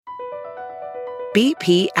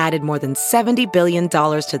BP added more than $70 billion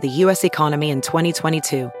to the U.S. economy in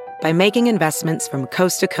 2022 by making investments from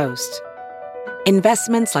coast to coast.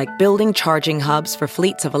 Investments like building charging hubs for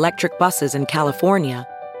fleets of electric buses in California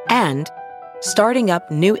and starting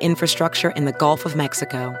up new infrastructure in the Gulf of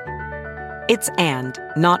Mexico. It's and,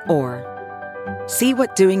 not or. See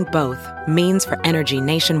what doing both means for energy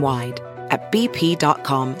nationwide at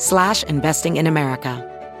bp.com/investing in America.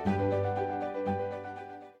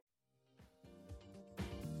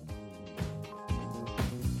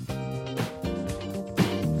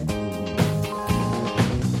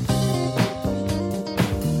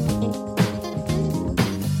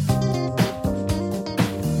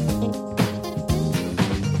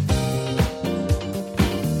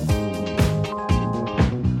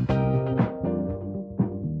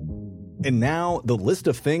 And now, the list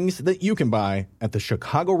of things that you can buy at the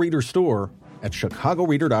Chicago Reader store at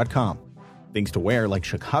chicagoreader.com. Things to wear like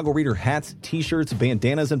Chicago Reader hats, t-shirts,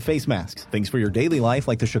 bandanas, and face masks. Things for your daily life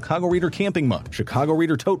like the Chicago Reader camping mug, Chicago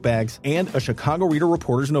Reader tote bags, and a Chicago Reader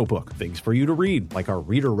reporter's notebook. Things for you to read like our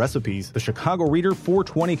reader recipes, the Chicago Reader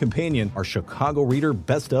 420 Companion, our Chicago Reader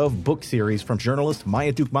Best of book series from journalists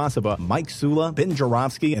Maya Dukmasova, Mike Sula, Ben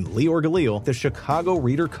Jarofsky, and Leor Galil, the Chicago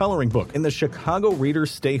Reader coloring book, and the Chicago Reader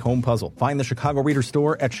Stay Home puzzle. Find the Chicago Reader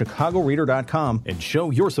store at chicagoreader.com and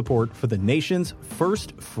show your support for the nation's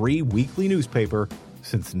first free weekly newspaper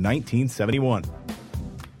since 1971.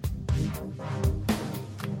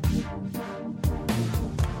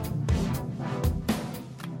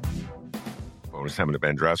 Bonus time of the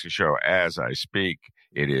Ben Jarofsky Show. As I speak,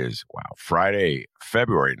 it is, Friday,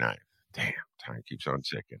 February 9th. Damn, time keeps on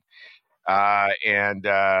ticking.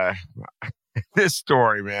 This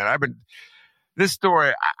story, man, I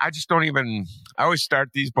just don't even, I always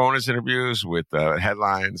start these bonus interviews with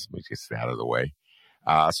headlines. Let me get that out of the way.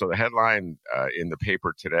 So the headline in the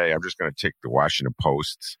paper today, I'm just going to take the Washington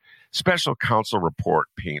Post's special counsel report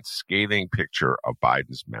paints scathing picture of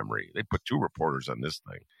Biden's memory. They put two reporters on this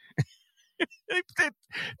thing. They put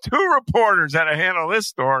two reporters had to handle this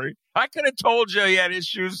story. I could have told you he had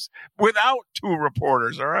issues without two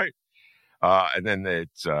reporters, all right? And then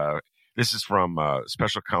this is from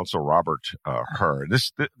special counsel Robert Hur.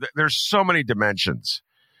 There's so many dimensions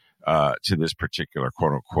to this particular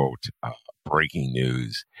quote-unquote breaking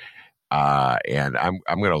news. And I'm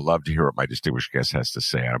going to love to hear what my distinguished guest has to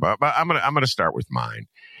say about it. But I'm going to start with mine,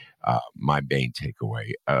 my main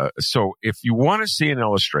takeaway. So if you want to see an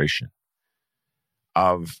illustration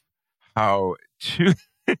of how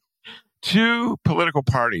two political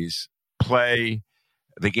parties play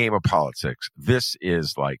the game of politics, this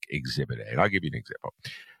is like Exhibit A. And I'll give you an example.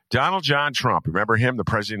 Donald John Trump, remember him, the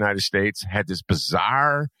President of the United States, had this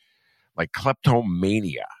bizarre like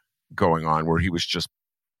kleptomania going on where he was just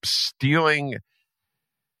stealing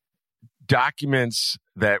documents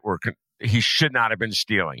that he should not have been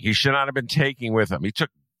stealing. He should not have been taking with him. He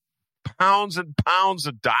took pounds and pounds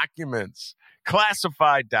of documents,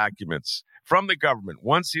 classified documents from the government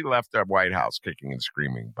once he left the White House, kicking and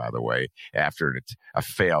screaming, by the way, after a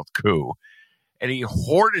failed coup. And he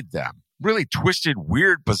hoarded them, really twisted,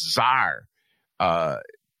 weird, bizarre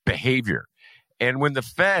behavior. And when the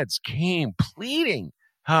feds came pleading,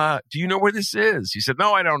 do you know where this is? He said,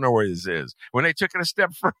 no, I don't know where this is. When they took it a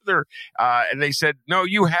step further and they said, no,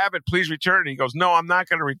 you have it, please return it. He goes, no, I'm not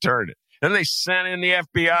going to return it. Then they sent in the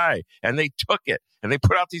FBI and they took it and they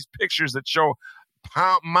put out these pictures that show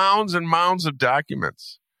mounds and mounds of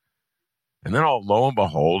documents. And then lo and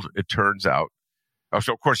behold, it turns out,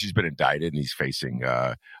 so of course he's been indicted and he's facing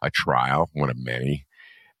a trial, one of many.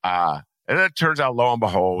 And then it turns out, lo and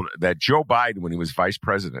behold, that Joe Biden, when he was vice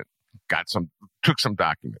president, took some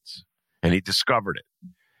documents and he discovered it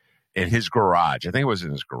in his garage. I think it was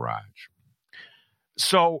in his garage.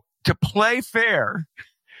 So to play fair,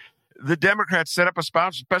 the Democrats set up a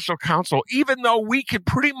special counsel, even though we could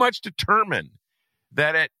pretty much determine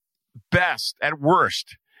that at best, at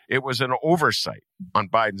worst, it was an oversight on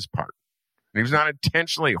Biden's part. And he was not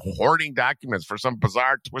intentionally hoarding documents for some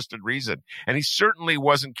bizarre, twisted reason. And he certainly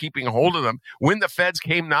wasn't keeping hold of them when the feds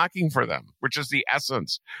came knocking for them, which is the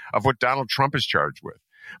essence of what Donald Trump is charged with.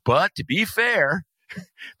 But to be fair,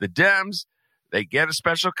 the Dems, they get a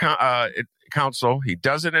special counsel. He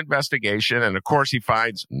does an investigation. And, of course, he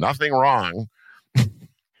finds nothing wrong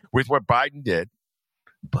with what Biden did.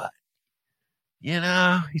 But, you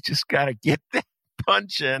just got to get that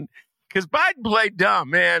punch in. Because Biden played dumb,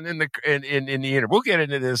 man, in the interview. We'll get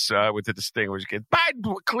into this with the distinguished kid. Biden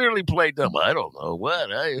clearly played dumb. I don't know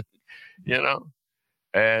what,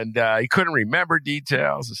 and he couldn't remember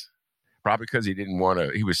details, probably because he didn't want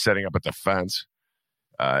to. He was setting up a defense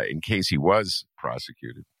in case he was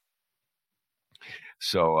prosecuted.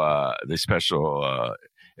 So the special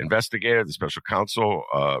investigator, the special counsel,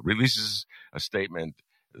 releases a statement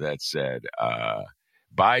that said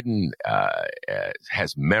Biden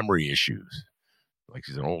has memory issues. Like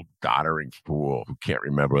he's an old doddering fool who can't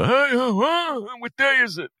remember. Hey, what day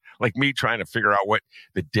is it? Like me trying to figure out what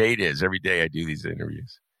the date is every day I do these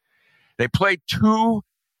interviews. They played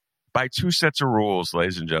by two sets of rules,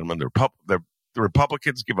 ladies and gentlemen. The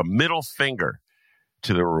Republicans give a middle finger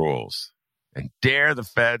to the rules and dare the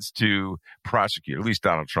feds to prosecute. At least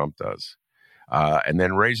Donald Trump does. And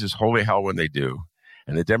then raises holy hell when they do.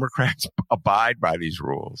 And the Democrats abide by these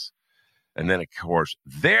rules. And then, of course,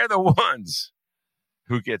 they're the ones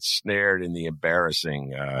who get snared in the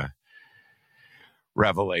embarrassing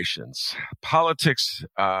revelations. Politics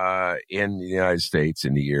in the United States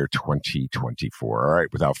in the year 2024. All right,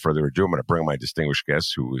 without further ado, I'm going to bring my distinguished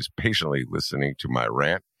guest who is patiently listening to my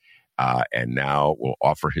rant and now will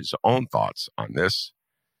offer his own thoughts on this.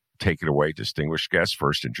 Take it away, distinguished guest.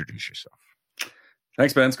 First, introduce yourself.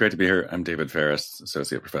 Thanks, Ben. It's great to be here. I'm David Faris,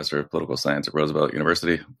 Associate Professor of Political Science at Roosevelt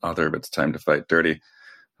University, author of It's Time to Fight Dirty,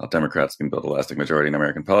 How Democrats Can Build a Lasting Majority in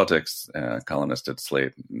American Politics, columnist at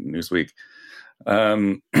Slate Newsweek.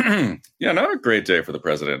 Not a great day for the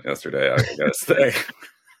president yesterday, I gotta say.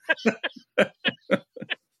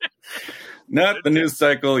 Not the news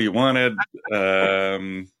cycle you wanted.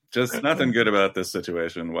 Just nothing good about this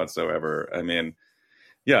situation whatsoever. As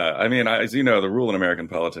you know, the rule in American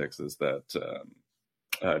politics is that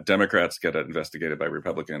Democrats get investigated by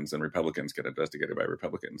Republicans and Republicans get investigated by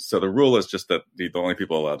Republicans. So the rule is just that the only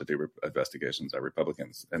people allowed to do investigations are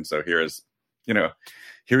Republicans. And so here's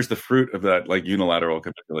the fruit of that like unilateral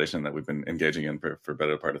capitulation that we've been engaging in for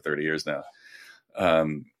better part of 30 years now.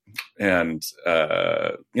 There's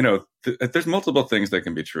multiple things that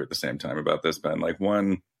can be true at the same time about this, Ben. Like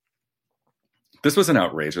one, this was an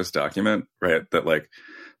outrageous document, right? That like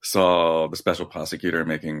saw the special prosecutor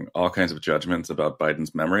making all kinds of judgments about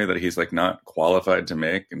Biden's memory that he's like not qualified to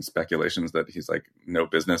make and speculations that he's like no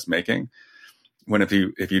business making. When if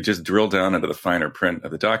you just drill down into the finer print of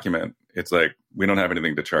the document, it's like we don't have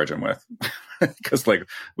anything to charge him with because like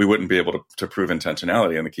we wouldn't be able to prove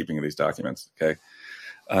intentionality in the keeping of these documents. Okay.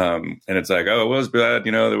 And it's like, oh, it was bad.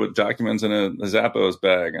 There were documents in a Zappos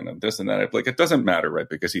bag and this and that. Like, it doesn't matter, right?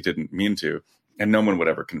 Because he didn't mean to, and no one would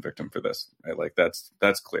ever convict him for this, right? Like that's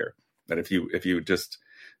clear that if you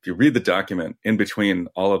read the document in between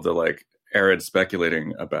all of the like arid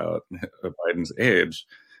speculating about Biden's age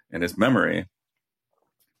and his memory,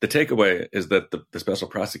 the takeaway is that the special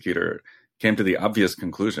prosecutor came to the obvious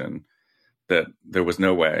conclusion that there was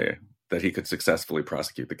no way that he could successfully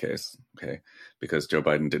prosecute the case, okay? Because Joe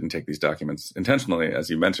Biden didn't take these documents intentionally, as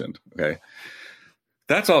you mentioned, okay?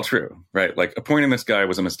 That's all true, right? Like appointing this guy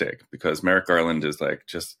was a mistake because Merrick Garland is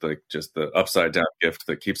just the upside down gift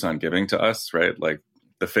that keeps on giving to us, right? Like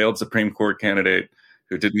the failed Supreme Court candidate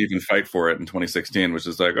who didn't even fight for it in 2016, which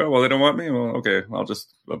is like, oh, well, they don't want me. Well, okay, I'll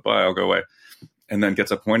just bye, I'll go away. And then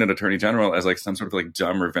gets appointed attorney general as like some sort of like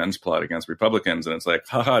dumb revenge plot against Republicans. And it's like,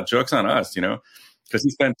 haha, joke's on us, because he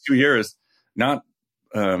spent 2 years not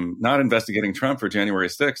investigating Trump for January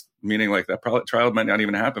 6th, meaning like that trial might not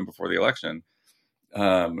even happen before the election.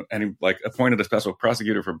 And he like appointed a special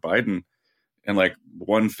prosecutor for Biden and like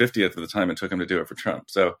 1/50th of the time it took him to do it for Trump.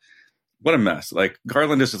 So what a mess. Like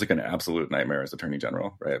Garland is just like an absolute nightmare as attorney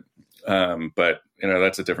general, right? But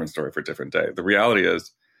that's a different story for a different day. The reality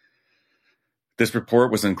is this report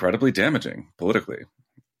was incredibly damaging politically.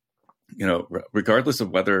 Regardless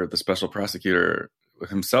of whether the special prosecutor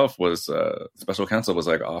himself was special counsel was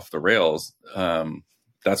like off the rails,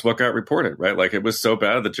 that's what got reported, right? Like it was so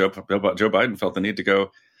bad that Joe Biden felt the need to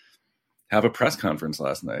go have a press conference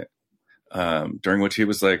last night, during which he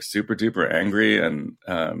was like super duper angry and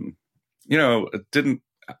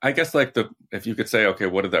I guess like if you could say, okay,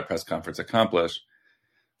 what did that press conference accomplish?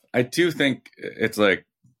 I do think it's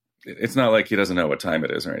not like he doesn't know what time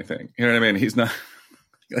it is or anything. You know what I mean? He's not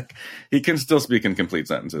like he can still speak in complete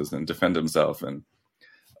sentences and defend himself. And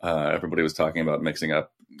everybody was talking about mixing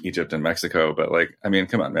up Egypt and Mexico, but like, I mean,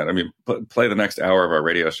 come on, man. I mean, play the next hour of our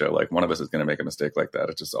radio show. Like one of us is going to make a mistake like that.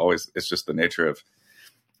 It's just the nature of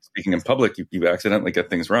speaking in public. You accidentally get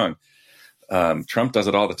things wrong. Trump does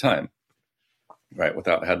it all the time, right?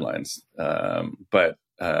 Without headlines. But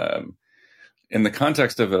in the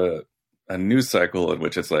context of a news cycle in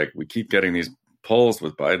which it's like we keep getting these polls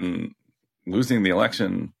with Biden losing the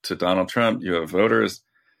election to Donald Trump, you have voters,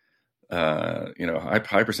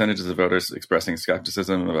 high percentages of voters expressing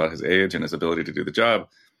skepticism about his age and his ability to do the job,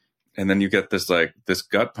 and then you get this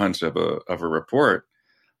gut punch of a report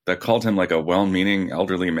that called him like a well-meaning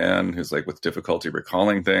elderly man who's like with difficulty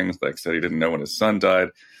recalling things, like said he didn't know when his son died,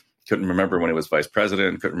 couldn't remember when he was vice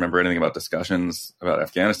president, couldn't remember anything about discussions about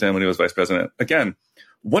Afghanistan when he was vice president. Again,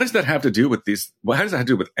 what does that have to do with these? How does that have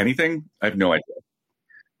to do with anything? I have no idea.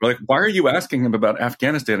 Like, why are you asking him about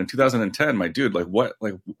Afghanistan in 2010, my dude? Like, what?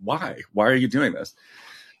 Like, why? Why are you doing this?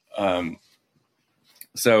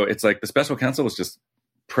 So it's like the special counsel was just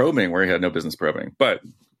probing where he had no business probing. But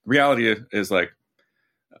reality is like,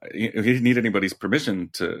 he didn't need anybody's permission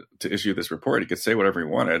to issue this report. He could say whatever he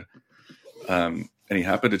wanted. And he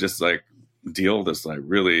happened to just like deal this like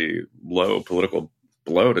really low political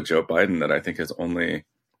blow to Joe Biden that I think has only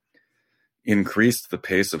increased the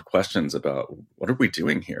pace of questions about what are we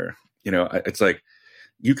doing here? You know, it's like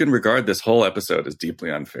you can regard this whole episode as deeply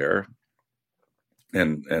unfair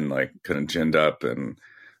and like kind of ginned up and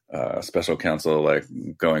special counsel like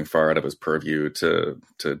going far out of his purview to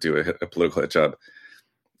do a political hit job.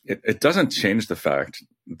 It doesn't change the fact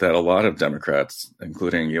that a lot of Democrats,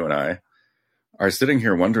 including you and I, are sitting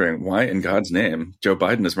here wondering why in God's name Joe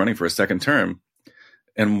Biden is running for a second term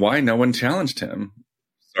and why no one challenged him.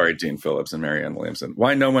 Sorry, Dean Phillips and Marianne Williamson.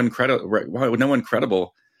 Why no one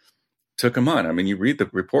credible took him on? I mean, you read the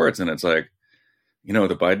reports and it's like, you know,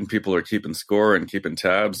 the Biden people are keeping score and keeping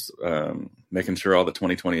tabs, making sure all the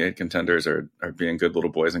 2028 contenders are being good little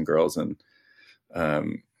boys and girls and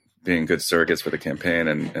being good surrogates for the campaign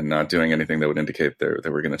and not doing anything that would indicate that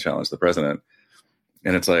we're going to challenge the president.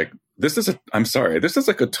 And it's like, this is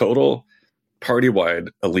like a total party-wide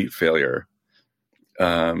elite failure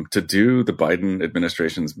to do the Biden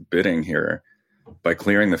administration's bidding here by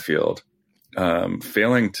clearing the field,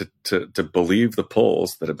 failing to believe the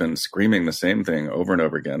polls that have been screaming the same thing over and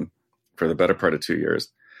over again for the better part of 2 years.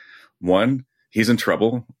 One, he's in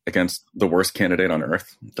trouble against the worst candidate on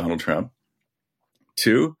earth, Donald Trump.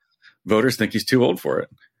 Two, voters think he's too old for it.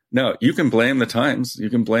 Now, you can blame the Times, you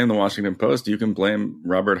can blame the Washington Post, you can blame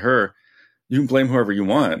Robert Hur, you can blame whoever you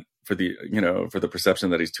want for the perception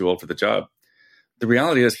that he's too old for the job. The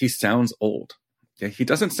reality is he sounds old. Okay? He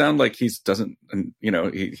doesn't sound like he's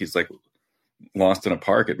like lost in a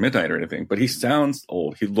park at midnight or anything, but he sounds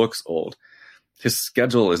old. He looks old. His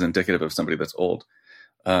schedule is indicative of somebody that's old.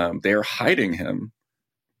 They are hiding him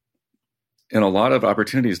in a lot of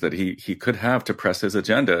opportunities that he could have to press his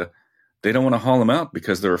agenda. They don't want to haul him out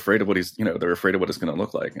because they're afraid of what they're afraid of what it's going to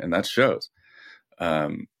look like. And that shows.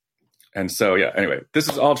 And so, yeah, anyway, this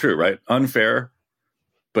is all true, right? Unfair,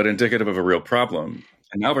 but indicative of a real problem.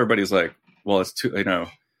 And now everybody's like, well, it's too,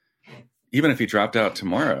 even if he dropped out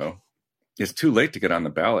tomorrow, it's too late to get on the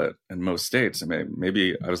ballot in most states. I mean,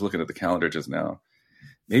 maybe I was looking at the calendar just now.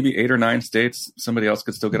 Maybe 8 or 9 states, somebody else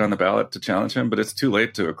could still get on the ballot to challenge him, but it's too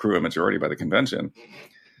late to accrue a majority by the convention.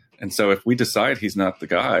 And so if we decide he's not the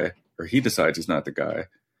guy, or he decides he's not the guy,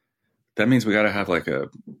 that means we got to have like an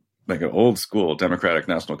old school Democratic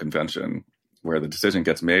National Convention where the decision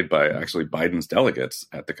gets made by actually Biden's delegates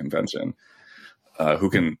at the convention, who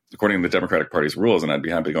can, according to the Democratic Party's rules, and I'd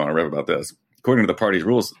be happy to go on a rev about this, according to the party's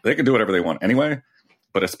rules, they can do whatever they want anyway.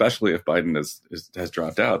 But especially if Biden has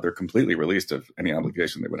dropped out, they're completely released of any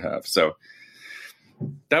obligation they would have. So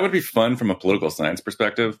that would be fun from a political science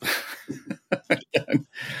perspective,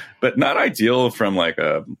 but not ideal from like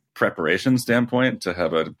a preparation standpoint to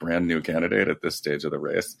have a brand new candidate at this stage of the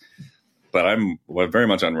race. But I'm very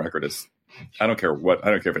much on record as I don't care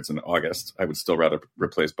if it's in August. I would still rather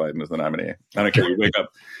replace Biden as the nominee. I don't care. You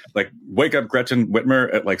wake up Gretchen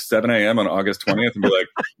Whitmer at like 7 a.m. on August 20th and be like,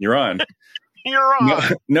 you're on. You're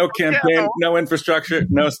on. No campaign, no infrastructure,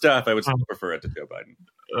 no stuff. I would still prefer it to Joe Biden.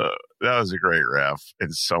 That was a great ref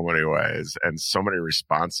in so many ways and so many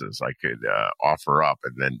responses I could offer up,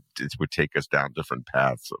 and then it would take us down different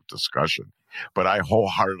paths of discussion. But I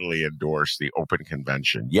wholeheartedly endorse the open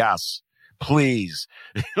convention. Yes, please.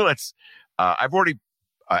 Let's. I've already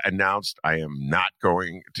announced I am not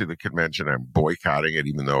going to the convention. I'm boycotting it,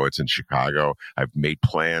 even though it's in Chicago. I've made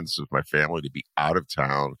plans with my family to be out of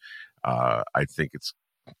town. I think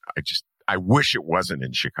I wish it wasn't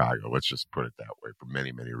in Chicago. Let's just put it that way for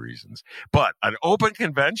many, many reasons. But an open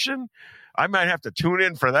convention, I might have to tune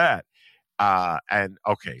in for that. And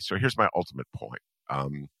okay, so here's my ultimate point.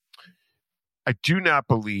 I do not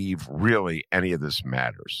believe really any of this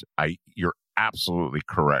matters. You're absolutely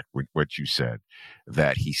correct with what you said,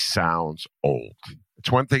 that he sounds old.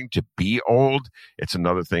 It's one thing to be old. It's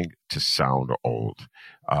another thing to sound old.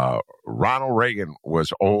 Ronald Reagan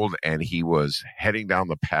was old, and he was heading down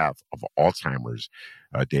the path of Alzheimer's,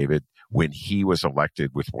 David, when he was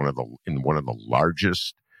elected with one of the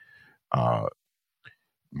largest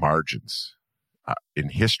margins in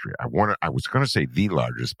history. I was going to say the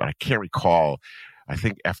largest, but I can't recall I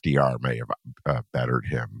think FDR may have bettered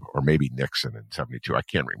him, or maybe Nixon in 72. I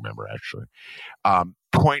can't remember, actually.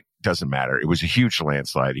 Point doesn't matter. It was a huge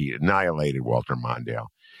landslide. He annihilated Walter Mondale.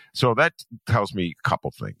 So that tells me a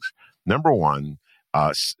couple things. Number one,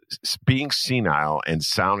 being senile and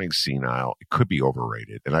sounding senile, it could be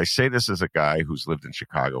overrated. And I say this as a guy who's lived in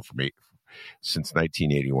Chicago since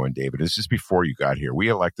 1981, David. This is before you got here. We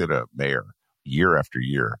elected a mayor year after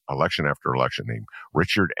year, election after election, named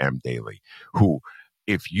Richard M. Daley, who,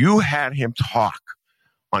 if you had him talk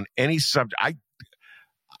on any subject,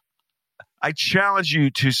 I challenge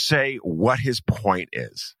you to say what his point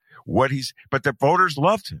is, but the voters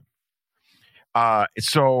loved him.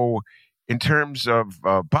 So in terms of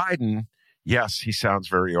Biden, yes, he sounds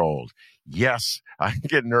very old. Yes, I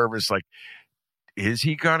get nervous. Like, is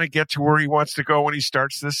he going to get to where he wants to go when he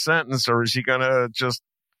starts this sentence, or is he going to just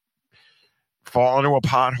fall into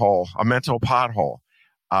a mental pothole?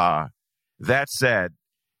 That said,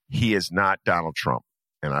 he is not Donald Trump.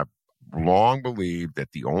 And I've long believed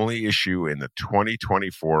that the only issue in the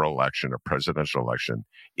 2024 election, a presidential election,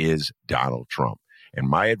 is Donald Trump. And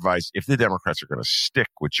my advice, if the Democrats are going to stick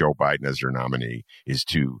with Joe Biden as their nominee, is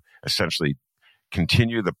to essentially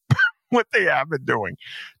continue what they have been doing.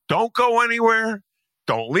 Don't go anywhere.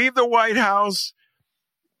 Don't leave the White House.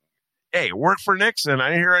 Hey, it worked for Nixon. I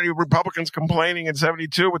didn't hear any Republicans complaining in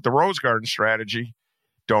 72 with the Rose Garden strategy.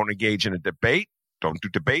 Don't engage in a debate. Don't do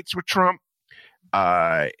debates with Trump.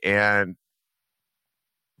 And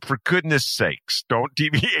for goodness sakes, don't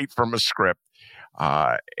deviate from a script.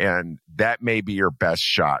 And that may be your best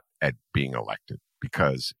shot at being elected,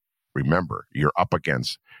 because remember, you're up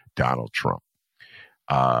against Donald Trump.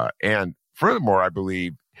 And furthermore, I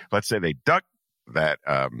believe, let's say they duck that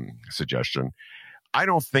suggestion, I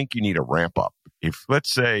don't think you need a ramp up. If,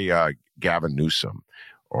 let's say, Gavin Newsom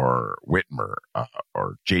or Whitmer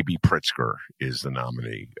or J.B. Pritzker is the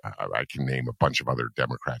nominee, I can name a bunch of other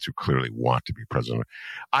Democrats who clearly want to be president.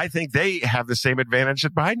 I think they have the same advantage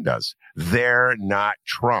that Biden does. They're not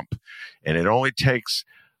Trump. And it only takes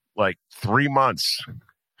like 3 months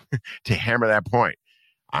to hammer that point.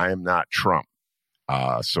 I am not Trump.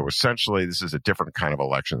 So essentially, this is a different kind of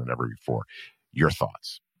election than ever before. Your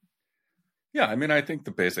thoughts? Yeah, I mean, I think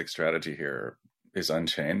the basic strategy here is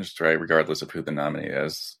unchanged, right? Regardless of who the nominee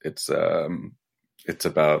is. It's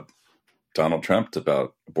about Donald Trump. It's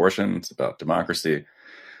about abortion. It's about democracy.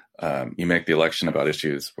 You make the election about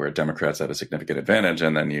issues where Democrats have a significant advantage,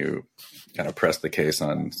 and then you kind of press the case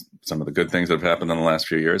on some of the good things that have happened in the last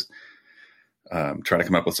few years. Try to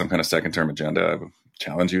come up with some kind of second term agenda. I would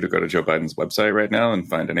challenge you to go to Joe Biden's website right now and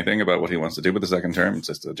find anything about what he wants to do with the second term. It's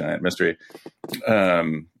just a giant mystery.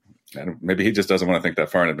 And maybe he just doesn't want to think that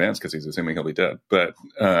far in advance because he's assuming he'll be dead. But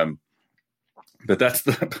that's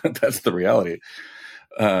the reality.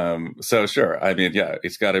 So sure, I mean, yeah,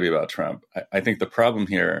 it's got to be about Trump. I think the problem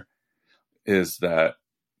here is that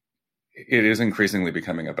it is increasingly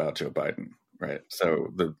becoming about Joe Biden, right? So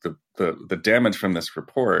the damage from this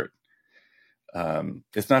report,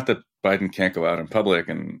 it's not that Biden can't go out in public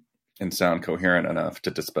and sound coherent enough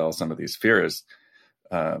to dispel some of these fears.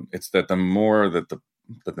 It's that the more that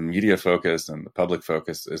the media focus and the public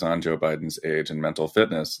focus is on Joe Biden's age and mental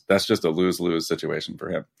fitness, that's just a lose-lose situation for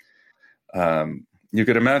him. You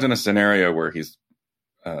could imagine a scenario where he's,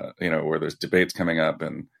 where there's debates coming up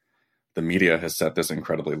and the media has set this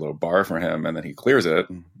incredibly low bar for him, and then he clears it.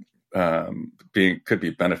 Could be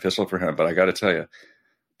beneficial for him. But I got to tell you,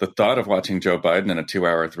 the thought of watching Joe Biden in a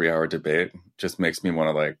 2-hour, 3-hour debate just makes me want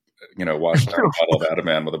to wash down a bottle of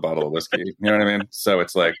Atiman with a bottle of whiskey. You know what I mean? So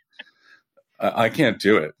it's like, I can't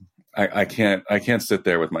do it. I can't sit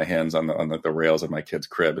there with my hands on the rails of my kid's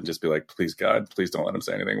crib and just be like, please God, please don't let him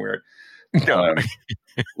say anything weird.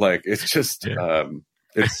 It's just,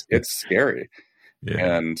 it's scary.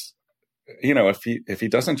 Yeah. And, if he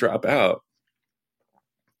doesn't drop out,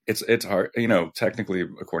 it's hard, technically,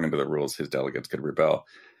 according to the rules, his delegates could rebel,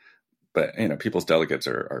 but, people's delegates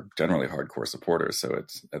are generally hardcore supporters. So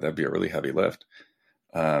that'd be a really heavy lift.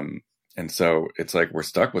 And so it's like we're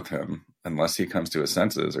stuck with him unless he comes to his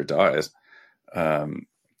senses or dies. We're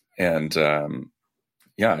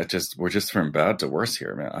just from bad to worse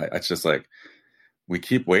here, man. It's just like we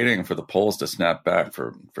keep waiting for the polls to snap back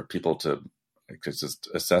for people to just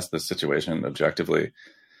assess the situation objectively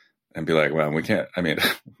and be like, well, we can't. I mean,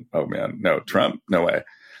 oh man, no, Trump, no way.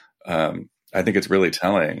 I think it's really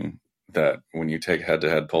telling that when you take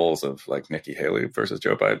head-to-head polls of like Nikki Haley versus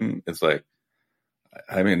Joe Biden, it's like,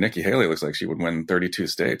 I mean, Nikki Haley looks like she would win 32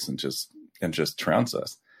 states and just trounce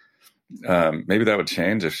us. Maybe that would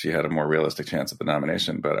change if she had a more realistic chance at the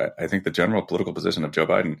nomination. But I think the general political position of Joe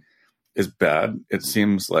Biden is bad. It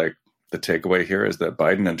seems like the takeaway here is that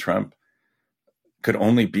Biden and Trump could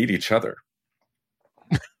only beat each other.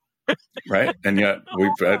 Right? And yet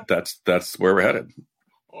that's where we're headed.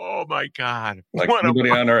 Oh my God. Like nobody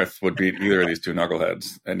on earth would beat either of these two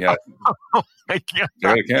knuckleheads. And yet they're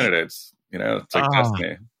the candidates. It's like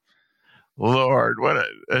destiny. Lord,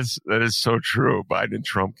 that is so true. Biden and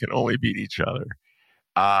Trump can only beat each other.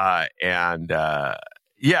 In the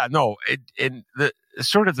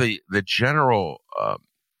sort of the general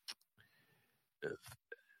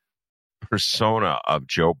persona of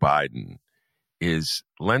Joe Biden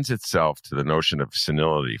lends itself to the notion of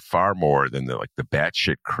senility far more than the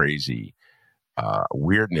batshit crazy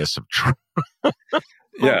weirdness of Trump.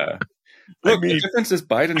 Yeah. Look, the difference is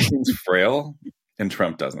Biden seems frail and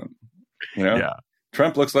Trump doesn't. Yeah.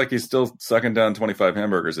 Trump looks like he's still sucking down 25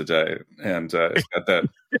 hamburgers a day, and he's got that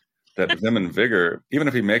vim and vigor, even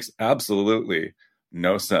if he makes absolutely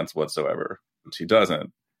no sense whatsoever, which he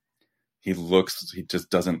doesn't. He just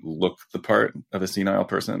doesn't look the part of a senile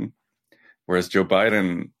person. Whereas Joe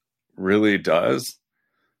Biden really does,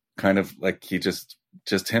 kind of like he just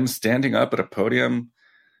him standing up at a podium.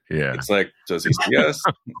 Yeah. It's like, does he see us?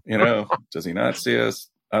 Does he not see us?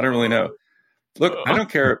 I don't really know. Look, I don't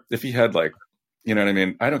care if he had you know what I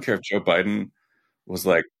mean? I don't care if Joe Biden was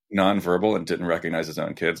nonverbal and didn't recognize his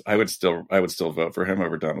own kids. I would still vote for him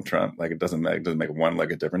over Donald Trump. It doesn't make one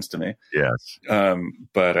leg of difference to me. Yes.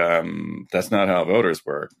 But that's not how voters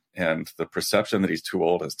work. And the perception that he's too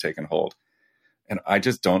old has taken hold. And I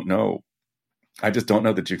just don't know. I don't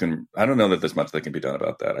know that there's much that can be done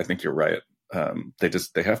about that. I think you're right.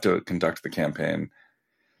 They have to conduct the campaign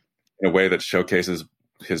in a way that showcases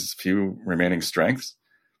his few remaining strengths,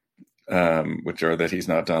 which are that he's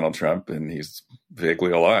not Donald Trump and he's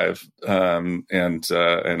vaguely alive, and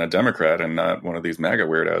a Democrat and not one of these MAGA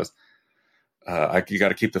weirdos. You got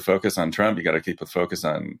to keep the focus on Trump. You got to keep the focus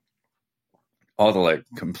on all the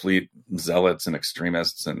complete zealots and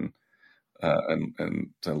extremists and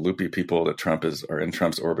loopy people that are in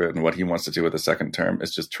Trump's orbit, and what he wants to do with the second term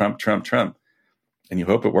is just Trump, Trump, Trump. And you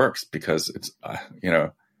hope it works because it's,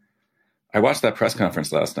 I watched that press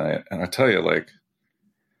conference last night and I tell you,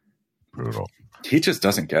 brutal. He just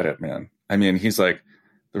doesn't get it, man. I mean, he's the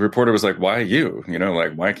reporter was why you,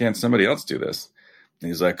 why can't somebody else do this? And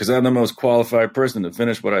he's like, 'cause I'm the most qualified person to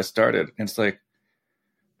finish what I started. And it's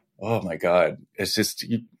oh my God, it's just,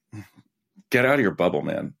 get out of your bubble,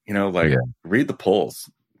 man. Read the polls,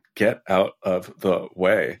 get out of the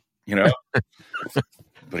way,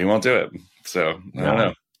 but he won't do it. So I don't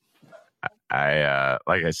know.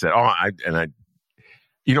 Like I said,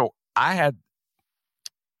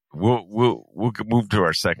 we'll move to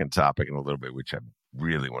our second topic in a little bit, which I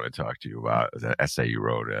really want to talk to you about. The essay you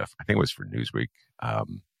wrote, I think it was for Newsweek,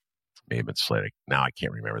 may have been Slate. Now I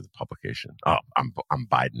can't remember the publication. Oh, I'm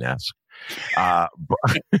Biden-esque.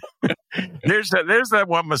 There's that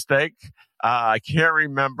one mistake. I can't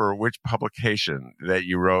remember which publication that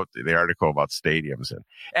you wrote the article about stadiums. And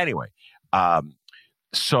anyway,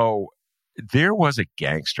 so there was a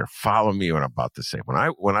gangster. Follow me when I'm about to say. When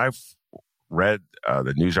I read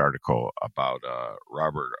the news article about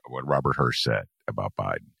what Robert Hirsch said about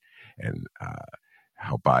Biden and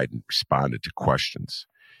how Biden responded to questions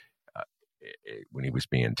when he was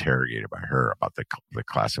being interrogated by her about the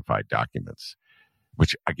classified documents,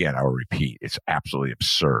 which again, I will repeat, it's absolutely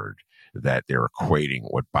absurd that they're equating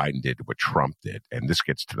what Biden did to what Trump did. And this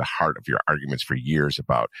gets to the heart of your arguments for years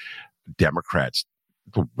about Democrats,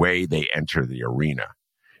 the way they enter the arena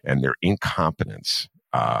and their incompetence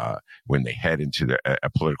when they head into a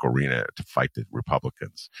political arena to fight the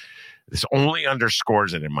Republicans. This only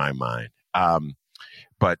underscores it in my mind.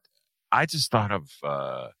 But I just thought of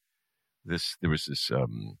there was this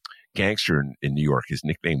gangster in New York. His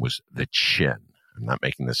nickname was The Chin. I'm not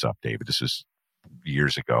making this up, David. This was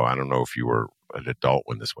years ago. I don't know if you were an adult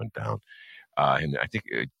when this went down. And I think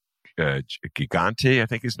Gigante, I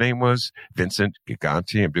think his name was Vincent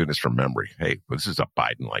Gigante. I'm doing this from memory. Hey, this is a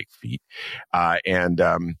Biden-like feat.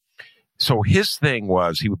 So his thing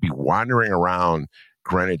was he would be wandering around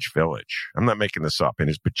Greenwich Village. I'm not making this up, in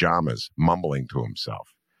his pajamas, mumbling to himself.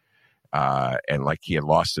 And like he had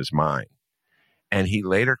lost his mind. And he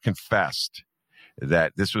later confessed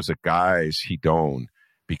that this was a guise he'd owned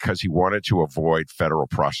because he wanted to avoid federal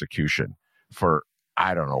prosecution for,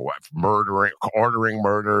 I don't know what, ordering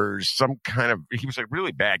murders, some kind of, he was a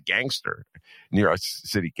really bad gangster. New York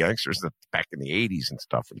City gangsters back in the 80s and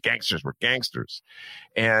stuff, and gangsters were gangsters.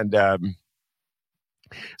 And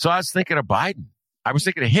so I was thinking of Biden. I was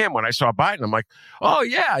thinking of him when I saw Biden. I'm like, oh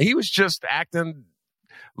yeah, he was just acting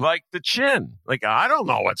like the chin. Like, I don't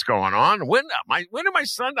know what's going on. When did my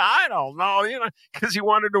son die? I don't know, because he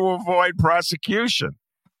wanted to avoid prosecution.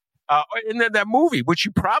 And then that movie, which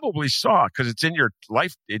you probably saw because it's in your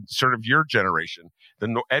life, it's sort of your generation,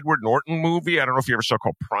 the Edward Norton movie. I don't know if you ever saw,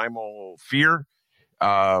 called Primal Fear.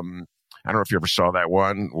 I don't know if you ever saw that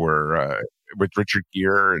one where with Richard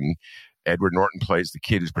Gere and Edward Norton plays the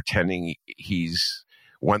kid who's pretending he's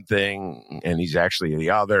one thing and he's actually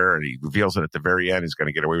the other, and he reveals it at the very end. He's going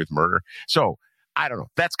to get away with murder. So I don't know.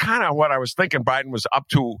 That's kind of what I was thinking Biden was up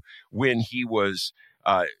to when he was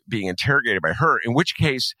being interrogated by her, in which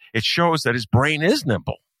case it shows that his brain is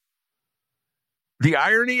nimble. The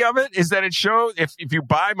irony of it is that it shows, if you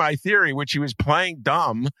buy my theory, which he was playing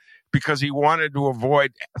dumb because he wanted to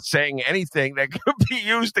avoid saying anything that could be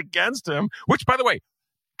used against him, which, by the way,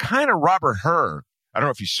 kind of Robert Hur, I don't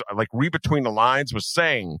know if you saw, like, read between the lines, was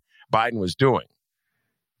saying Biden was doing.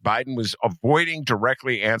 Biden was avoiding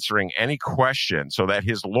directly answering any question so that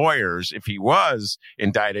his lawyers, if he was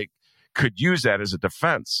indicted, could use that as a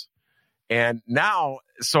defense. And now,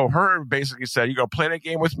 so Hur basically said, you go play that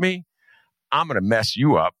game with me, I'm going to mess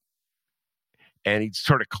you up. And he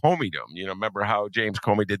sort of Comey'd him. Remember how James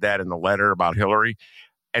Comey did that in the letter about Hillary?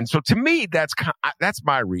 And so to me, that's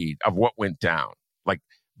my read of what went down. Like,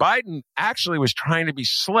 Biden actually was trying to be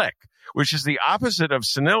slick, which is the opposite of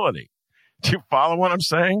senility. Do you follow what I'm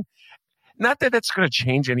saying? Not that that's going to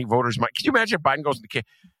change any voters' mind. Can you imagine if Biden goes in the case?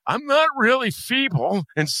 I'm not really feeble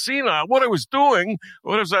and senile. What I was doing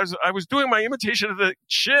I was doing my imitation of the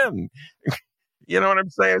chin. You know what I'm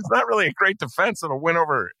saying? It's not really a great defense that'll win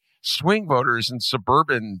over swing voters in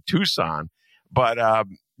suburban Tucson. But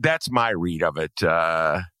that's my read of it.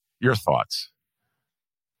 Your thoughts?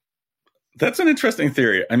 That's an interesting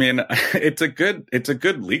theory. I mean, it's a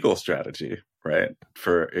good legal strategy, right,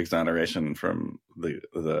 for exoneration from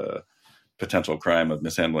the potential crime of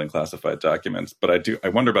mishandling classified documents. But I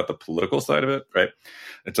wonder about the political side of it, right?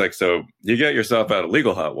 It's like, so you get yourself out of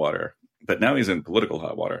legal hot water, but now he's in political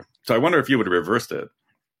hot water. So I wonder if you would have reversed it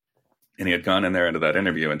and he had gone in there into that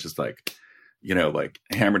interview and just like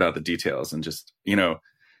hammered out the details and just,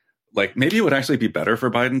 like, maybe it would actually be better for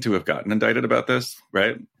Biden to have gotten indicted about this,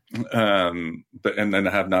 right? But and then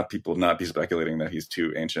have people not be speculating that he's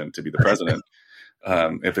too ancient to be the president.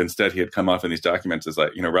 If instead he had come off in these documents as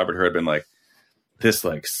like, Robert Hur had been like this,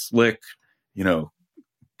 like, slick,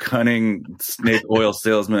 cunning snake oil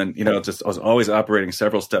salesman, just was always operating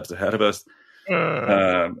several steps ahead of us.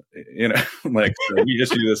 Like, so we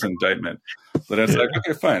issue this indictment, but it's like,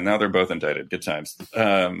 okay, fine. Now they're both indicted. Good times.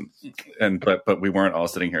 But we weren't all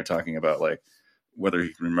sitting here talking about like whether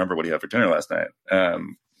he can remember what he had for dinner last night. I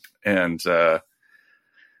don't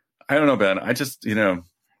know, Ben. I just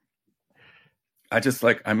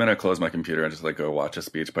like, I'm going to close my computer and just like go watch a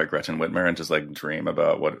speech by Gretchen Whitmer and just like dream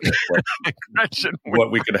about what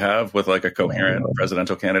we could have with like a coherent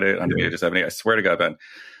presidential candidate under the age of 70. I swear to God, Ben,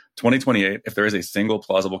 2028, if there is a single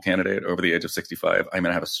plausible candidate over the age of 65, I'm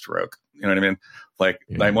going to have a stroke. You know what I mean? Like,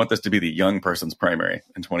 I want this to be the young person's primary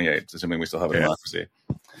in 28, assuming we still have a democracy.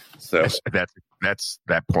 So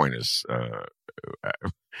that point is,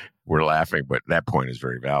 we're laughing, but that point is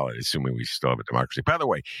very valid, assuming we still have a democracy. By the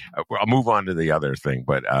way, I'll move on to the other thing,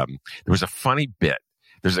 but there was a funny bit.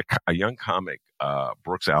 There's a young comic,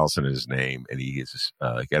 Brooks Allison is his name, and he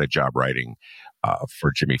got a job writing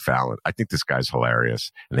for Jimmy Fallon. I think this guy's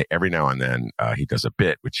hilarious, and every now and then he does a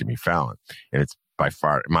bit with Jimmy Fallon, and it's by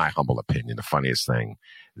far, in my humble opinion, the funniest thing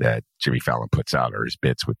that Jimmy Fallon puts out are his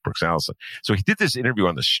bits with Brooks Allison. So he did this interview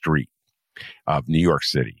on the street of New York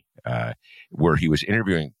City, where he was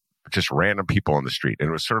interviewing just random people on the street. And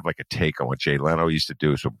it was sort of like a take on what Jay Leno used to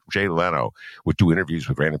do. So Jay Leno would do interviews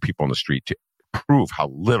with random people on the street to prove how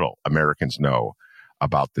little Americans know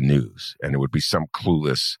about the news. And it would be some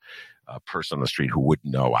clueless person on the street who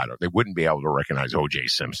wouldn't know. They wouldn't be able to recognize O.J.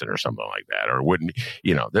 Simpson or something like that, or wouldn't,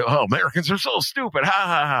 Americans are so stupid. Ha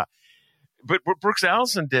ha ha. But what Brooks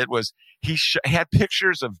Allison did was he had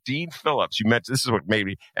pictures of Dean Phillips. You mentioned this is what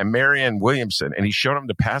maybe, and Marianne Williamson, and he showed them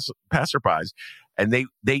to passerbys, and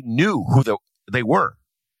they knew who they were.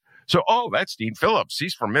 So, that's Dean Phillips.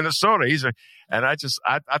 He's from Minnesota. And I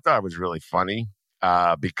thought it was really funny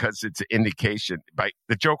because it's an indication.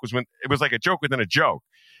 The joke was it was like a joke within a joke.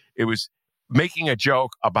 It was making a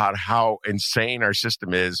joke about how insane our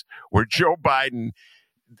system is, where Joe Biden,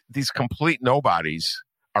 these complete nobodies,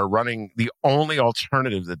 are running the only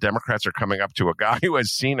alternative the Democrats are coming up to, a guy who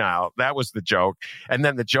is senile. That was the joke. And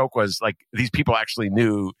then the joke was like, these people actually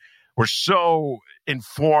knew were so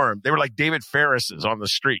informed. They were like David Faris's on the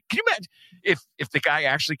street. Can you imagine if the guy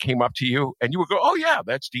actually came up to you and you would go, "Oh yeah,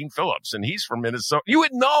 that's Dean Phillips, and he's from Minnesota." You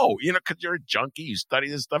would know, because you're a junkie. You study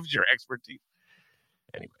this stuff. It's your expertise.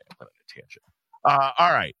 Anyway, I went on a tangent.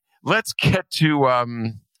 All right, let's get to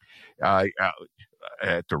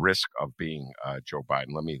at the risk of being Joe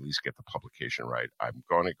Biden. Let me at least get the publication right. I'm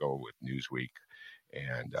going to go with Newsweek.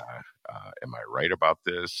 And am I right about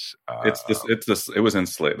this? It was in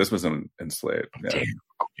Slate. This was in Slate. Yeah. Damn.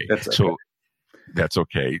 Okay. That's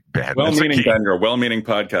okay, Ben. Well-meaning Ben, you're a well-meaning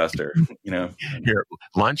podcaster. Here,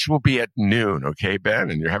 lunch will be at noon, okay, Ben,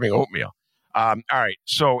 and you're having oatmeal. All right.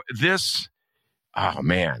 So this, oh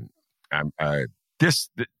man,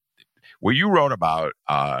 what you wrote about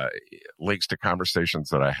links to conversations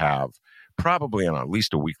that I have probably on at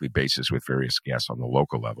least a weekly basis with various guests on the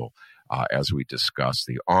local level as we discuss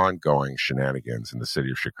the ongoing shenanigans in the city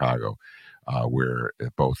of Chicago, where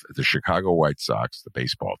both the Chicago White Sox, the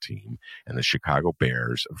baseball team, and the Chicago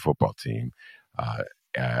Bears, the football team,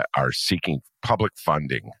 are seeking public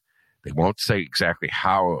funding. They won't say exactly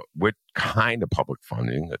what kind of public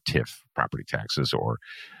funding, a TIF, property taxes, or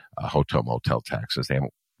hotel motel taxes. They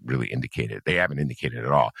haven't really indicated. They haven't indicated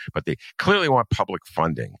at all. But they clearly want public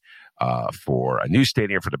funding for a new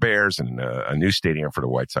stadium for the Bears and a new stadium for the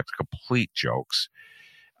White Sox. Complete jokes.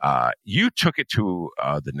 You took it to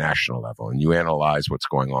the national level, and you analyzed what's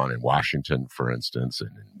going on in Washington, for instance, and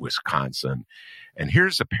in Wisconsin. And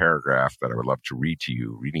here's a paragraph that I would love to read to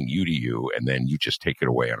you, reading you to you, and then you just take it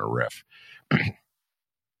away on a riff.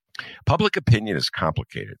 Public opinion is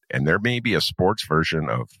complicated, and there may be a sports version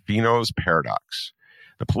of Fino's paradox,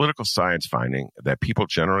 the political science finding that people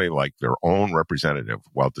generally like their own representative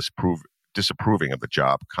while disapproving of the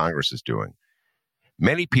job Congress is doing.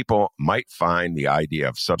 Many people might find the idea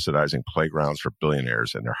of subsidizing playgrounds for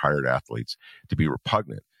billionaires and their hired athletes to be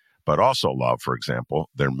repugnant, but also love, for example,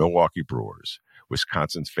 their Milwaukee Brewers.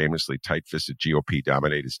 Wisconsin's famously tight-fisted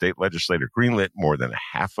GOP-dominated state legislature greenlit more than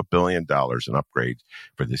 $500 million in upgrades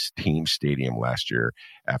for this team stadium last year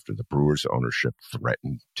after the Brewers' ownership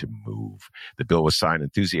threatened to move. The bill was signed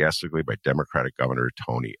enthusiastically by Democratic Governor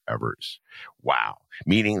Tony Evers. Wow.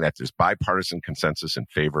 Meaning that there's bipartisan consensus in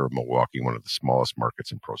favor of Milwaukee, one of the smallest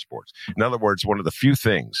markets in pro sports. In other words, one of the few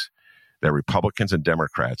things that Republicans and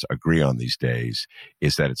Democrats agree on these days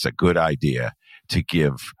is that it's a good idea to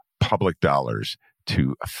give public dollars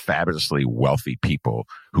to fabulously wealthy people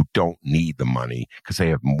who don't need the money because they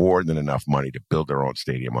have more than enough money to build their own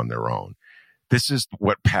stadium on their own. This is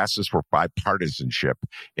what passes for bipartisanship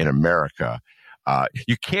in America.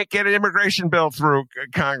 You can't get an immigration bill through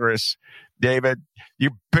Congress, David.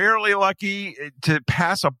 You're barely lucky to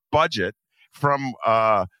pass a budget from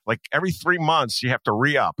like every 3 months. You have to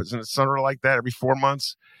re-up. Isn't it something like that? Every 4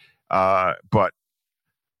 months? But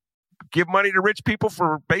give money to rich people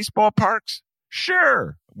for baseball parks?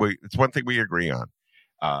 Sure. It's one thing we agree on.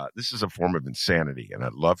 This is a form of insanity, and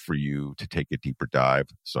I'd love for you to take a deeper dive.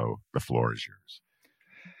 So the floor is yours.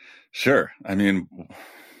 Sure. I mean,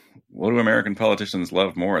 what do American politicians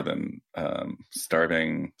love more than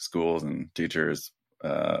starving schools and teachers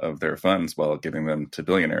of their funds while giving them to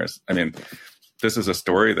billionaires? I mean, this is a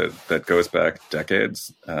story that goes back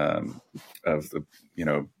decades of the,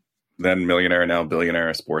 then millionaire, now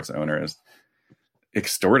billionaire sports owners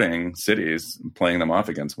extorting cities, playing them off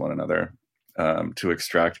against one another to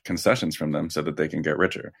extract concessions from them so that they can get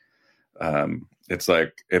richer. It's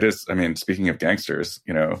like, it is, I mean, speaking of gangsters,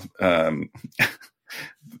 it's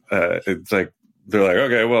like, they're like,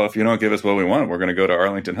 okay, well, if you don't give us what we want, we're going to go to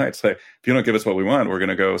Arlington Heights. Like, if you don't give us what we want, we're going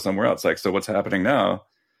to go somewhere else. Like, so what's happening now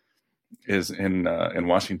is in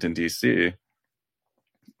Washington, D.C.,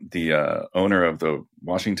 the owner of the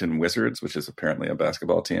Washington Wizards, which is apparently a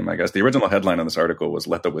basketball team, I guess. The original headline on this article was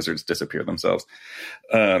 "Let the Wizards Disappear Themselves."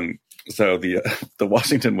 So the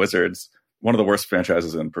Washington Wizards, one of the worst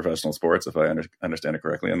franchises in professional sports, if I understand it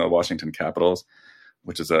correctly, and the Washington Capitals,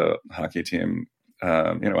 which is a hockey team.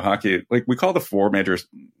 Hockey, like we call them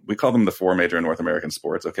the four major North American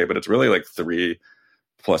sports. Okay. But it's really like 3+1.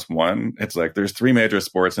 It's like there's three major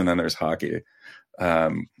sports and then there's hockey,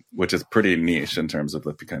 which is pretty niche in terms of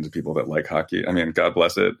the kinds of people that like hockey. I mean, God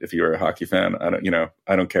bless it. If you're a hockey fan, I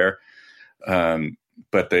don't care.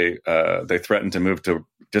 But they threatened to move to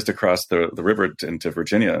just across the river into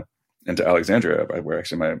Virginia, into Alexandria, where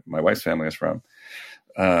actually my wife's family is from.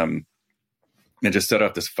 And just set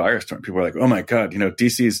off this firestorm. People were like, oh my God,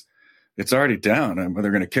 DC's, it's already down. And they're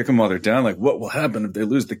going to kick them while they're down. Like, what will happen if they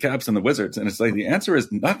lose the Caps and the Wizards? And it's like, the answer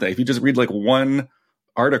is nothing. If you just read like one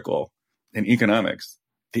article in economics,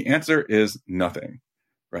 the answer is nothing,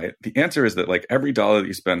 right? The answer is that like every dollar that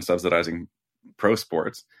you spend subsidizing pro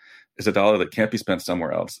sports is a dollar that can't be spent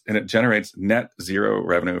somewhere else, and it generates net zero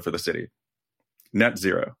revenue for the city. Net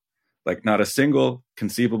zero. Like not a single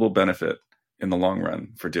conceivable benefit in the long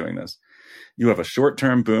run for doing this. You have a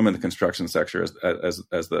short-term boom in the construction sector as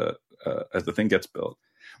the thing gets built.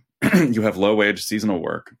 You have low-wage seasonal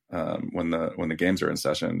work when the games are in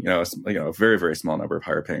session. A very, very small number of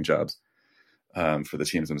higher-paying jobs for the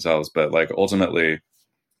teams themselves. But like ultimately,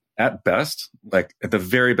 at best, like at the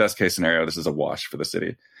very best case scenario, this is a wash for the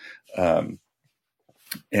city.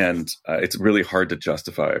 And it's really hard to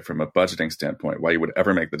justify from a budgeting standpoint why you would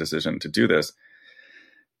ever make the decision to do this.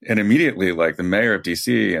 And immediately, like the mayor of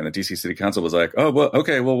DC and the DC City Council was like, "Oh, well,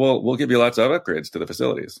 okay, well, we'll give you lots of upgrades to the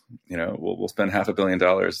facilities. We'll spend $500 million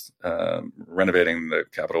renovating the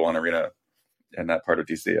Capital One Arena in that part of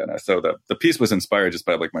DC." And so the piece was inspired just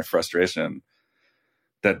by like my frustration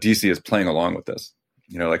that DC is playing along with this.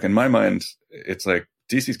 Like in my mind, it's like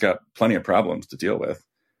DC's got plenty of problems to deal with.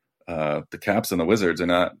 The Caps and the Wizards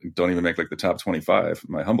don't even make like the top 25,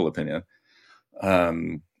 in my humble opinion.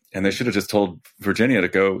 And they should have just told Virginia to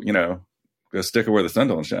go stick it where the sun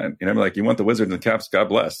don't shine. Like you want the Wizards and the Caps, God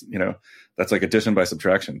bless. That's like addition by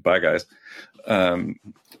subtraction. Bye, guys.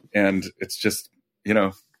 And it's just,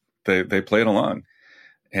 they play it along.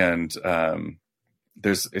 And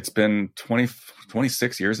it's been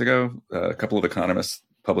 26 years ago. A couple of economists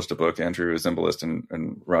published a book, Andrew Zimbalist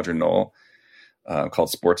and Roger Knoll, called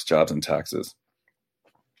Sports, Jobs, and Taxes.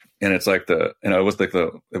 And it's like it was like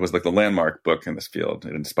the landmark book in this field.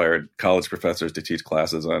 It inspired college professors to teach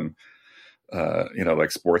classes on,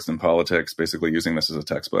 like sports and politics, basically using this as a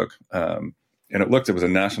textbook. And it was a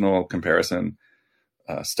national comparison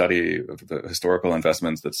study of the historical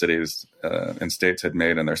investments that cities and states had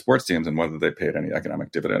made in their sports teams and whether they paid any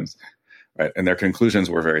economic dividends. Right. And their conclusions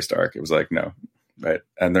were very stark. It was like, no. Right.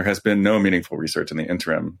 And there has been no meaningful research in the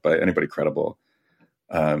interim by anybody credible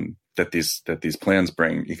that these plans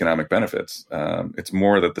bring economic benefits. It's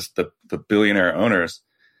more that the billionaire owners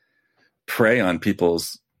prey on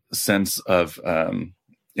people's sense of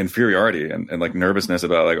inferiority and like nervousness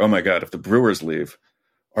about like, oh my God, if the Brewers leave,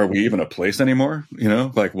 are we even a place anymore?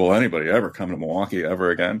 Like, will anybody ever come to Milwaukee ever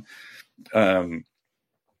again? And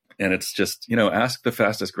it's just, ask the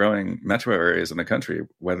fastest growing metro areas in the country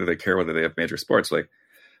whether they care whether they have major sports. Like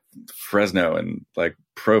Fresno and like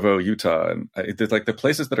Provo, Utah, and like the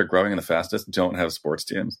places that are growing the fastest don't have sports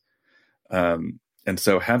teams. And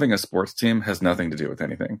so having a sports team has nothing to do with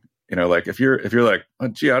anything. Like if you're like, oh,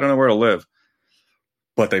 gee, I don't know where to live,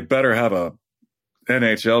 but they better have a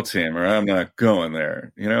NHL team or I'm not going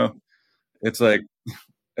there. It's like,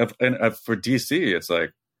 for DC, it's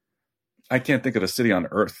like, I can't think of a city on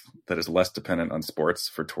earth that is less dependent on sports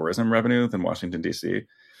for tourism revenue than Washington, DC.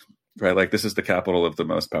 Right? Like this is the capital of the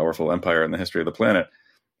most powerful empire in the history of the planet.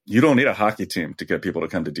 You don't need a hockey team to get people to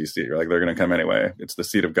come to DC. Like they're going to come anyway. It's the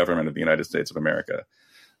seat of government of the United States of America.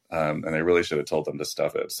 And they really should have told them to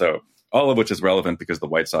stuff it. So all of which is relevant because the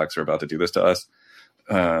White Sox are about to do this to us.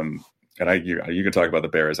 And you can talk about the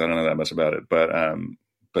Bears. I don't know that much about it, but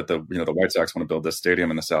the White Sox want to build this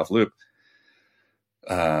stadium in the South Loop.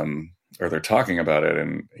 Or they're talking about it,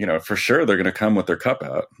 and for sure they're going to come with their cup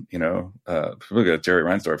out. Look at Jerry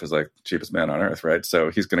Reinsdorf is like cheapest man on earth, right?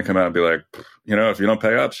 So he's going to come out and be like, if you don't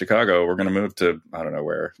pay up, Chicago, we're going to move to I don't know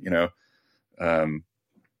where,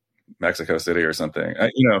 Mexico City or something,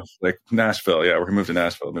 like Nashville. Yeah, we're going to move to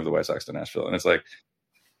Nashville, move the White Sox to Nashville, and it's like,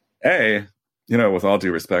 with all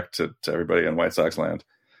due respect to everybody in White Sox land,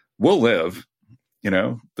 we'll live.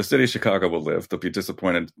 The city of Chicago will live. There'll be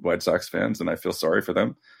disappointed White Sox fans, and I feel sorry for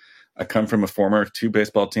them. I come from a former 2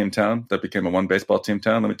 baseball team town that became a 1 baseball team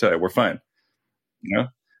town. Let me tell you, we're fine.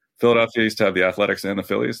 Philadelphia used to have the Athletics and the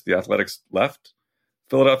Phillies. The Athletics left.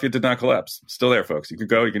 Philadelphia did not collapse. Still there, folks. You could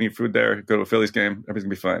go. You can eat food there. Go to a Phillies game.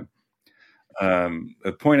 Everything's going to be fine.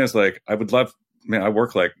 The point is, like, I would love. I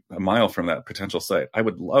work like a mile from that potential site. I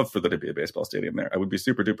would love for there to be a baseball stadium there. I would be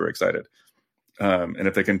super duper excited. And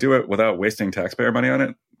if they can do it without wasting taxpayer money on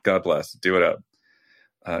it, God bless. Do it up.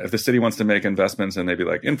 If the city wants to make investments and maybe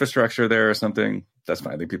like infrastructure there or something, that's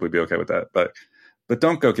fine. I think people would be okay with that. But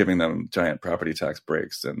don't go giving them giant property tax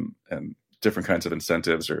breaks and different kinds of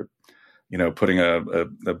incentives or, putting a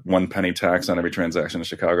 1 penny tax on every transaction in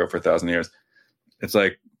Chicago for 1,000 years. It's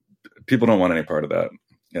like people don't want any part of that.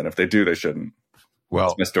 And if they do, they shouldn't. Well,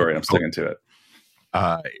 that's my story. I'm sticking to it.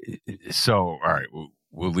 So, all right,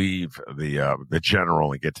 we'll leave the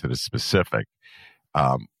general and get to the specific.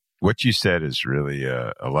 What you said is really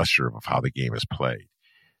illustrative of how the game is played.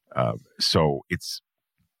 So it's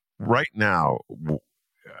right now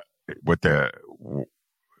what the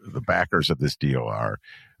backers of this deal are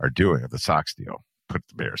doing, of the Sox deal, put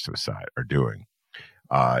the Bears to the side, are doing.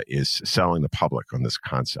 is selling the public on this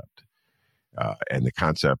concept. And the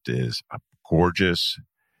concept is a gorgeous,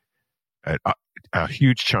 a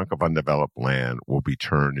huge chunk of undeveloped land will be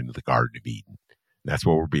turned into the Garden of Eden. That's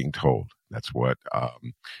what we're being told. That's what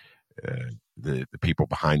the people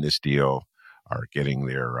behind this deal are getting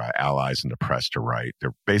their allies in the press to write.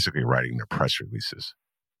 They're basically writing their press releases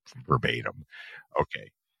verbatim.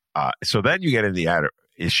 Okay. So then you get into the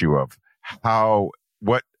issue of how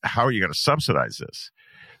are you going to subsidize this?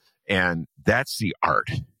 And that's the art.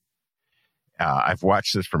 I've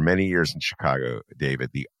watched this for many years in Chicago,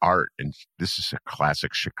 David. The art, and this is a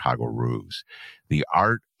classic Chicago ruse, the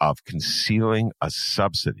art of concealing a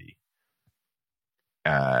subsidy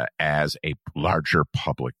as a larger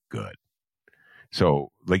public good.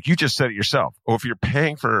 So, like you just said it yourself, if you're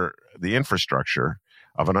paying for the infrastructure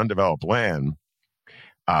of an undeveloped land,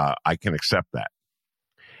 I can accept that.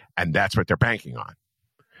 And that's what they're banking on.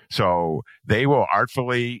 So they will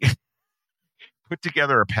artfully put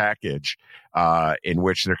together a package in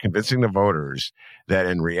which they're convincing the voters that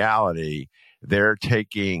in reality, they're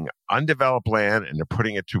taking undeveloped land and they're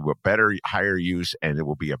putting it to a better, higher use, and it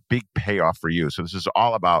will be a big payoff for you. So this is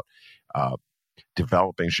all about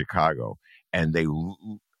developing Chicago. And they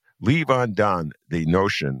leave undone the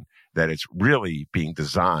notion that it's really being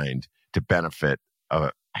designed to benefit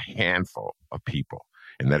a handful of people.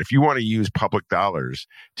 And that if you want to use public dollars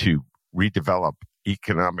to redevelop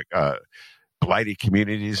economic, blighted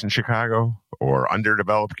communities in Chicago or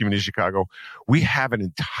underdeveloped communities in Chicago, we have an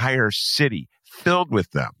entire city filled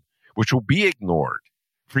with them, which will be ignored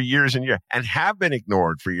for years and years and have been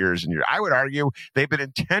ignored for years and years. I would argue they've been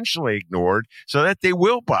intentionally ignored so that they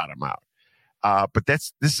will bottom out. But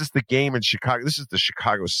this is the game in Chicago. This is the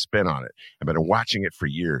Chicago spin on it. I've been watching it for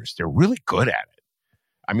years. They're really good at it.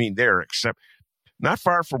 I mean, not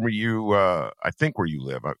far from where you, I think where you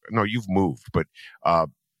live. No, you've moved, but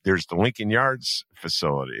there's the Lincoln Yards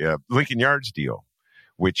facility, Lincoln Yards deal,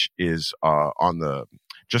 which is on the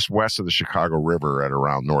just west of the Chicago River at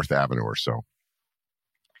around North Avenue or so.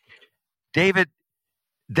 David,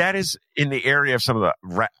 that is in the area of some of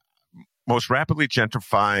the most rapidly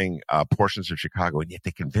gentrifying portions of Chicago, and yet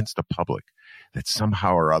they convinced the public that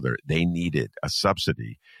somehow or other they needed a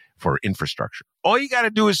subsidy for infrastructure. All you got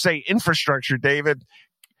to do is say infrastructure, David,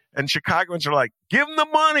 and Chicagoans are like, give them the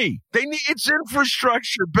money. It's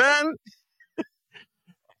infrastructure, Ben.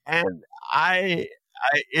 And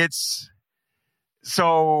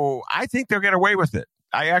so I think they'll get away with it.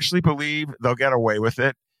 I actually believe they'll get away with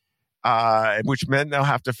it. Which meant they'll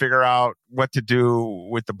have to figure out what to do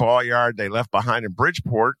with the ball yard they left behind in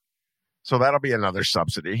Bridgeport. So that'll be another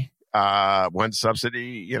subsidy. One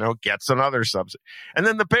subsidy, gets another subsidy. And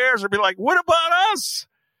then the Bears will be like, what about us?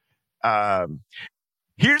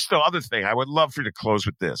 Here's the other thing. I would love for you to close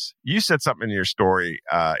with this. You said something in your story,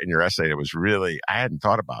 in your essay that was really, I hadn't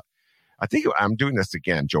thought about. I think I'm doing this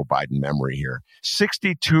again, Joe Biden memory here.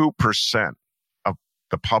 62% of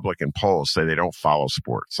the public in polls say they don't follow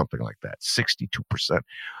sports, something like that. 62%.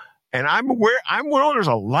 And I'm aware there's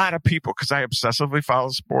a lot of people, because I obsessively follow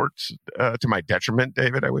sports to my detriment,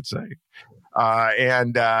 David, I would say.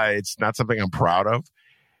 And it's not something I'm proud of.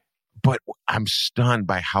 But I'm stunned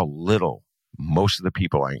by how little most of the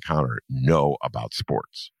people I encounter know about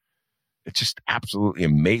sports. It's just absolutely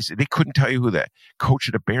amazing. They couldn't tell you who the coach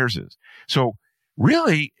of the Bears is. So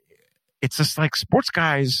really, it's just like sports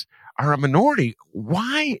guys are a minority.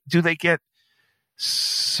 Why do they get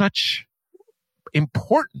such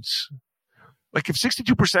importance? Like if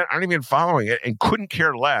 62% aren't even following it and couldn't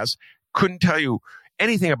care less, couldn't tell you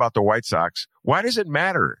anything about the White Sox, why does it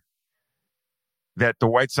matter that the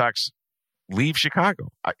White Sox leave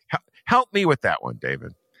Chicago? Help me with that one,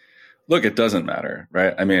 David. Look, it doesn't matter,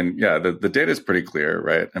 right? I mean, yeah, the data is pretty clear,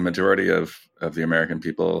 right? A majority of the American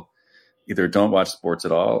people either don't watch sports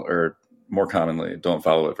at all or more commonly don't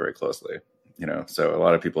follow it very closely, so a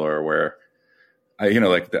lot of people are aware.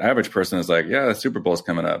 Like the average person is like, yeah, the Super Bowl's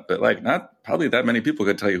coming up, but like not probably that many people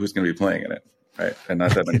could tell you who's going to be playing in it, right? And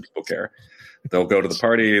not that many people care. They'll go to the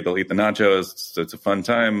party, they'll eat the nachos. It's a fun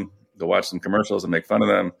time. They'll watch some commercials and make fun of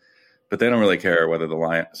them, but they don't really care whether the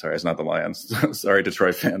Lions, sorry, it's not the Lions. Sorry,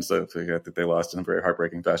 Detroit fans. So they lost in a very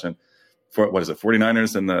heartbreaking fashion. What is it,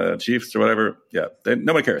 49ers and the Chiefs or whatever? Yeah,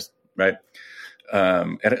 nobody cares, right?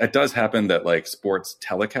 And it does happen that like sports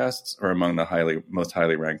telecasts are among the most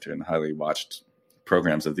highly ranked and highly watched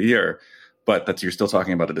programs of the year, but you're still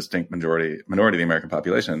talking about a distinct minority of the American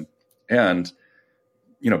population. And,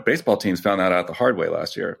 baseball teams found that out the hard way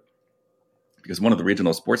last year because one of the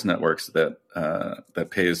regional sports networks that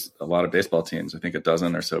pays a lot of baseball teams, I think a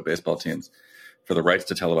dozen or so baseball teams, for the rights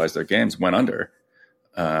to televise their games went under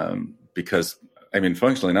because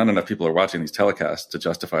functionally, not enough people are watching these telecasts to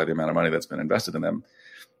justify the amount of money that's been invested in them.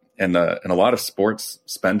 And a lot of sports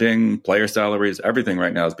spending, player salaries, everything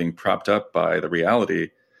right now is being propped up by the reality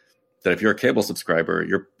that if you're a cable subscriber,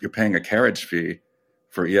 you're paying a carriage fee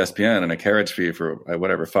for ESPN and a carriage fee for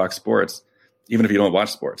whatever Fox Sports, even if you don't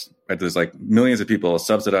watch sports. Right? There's like millions of people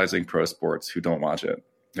subsidizing pro sports who don't watch it,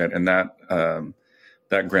 right? And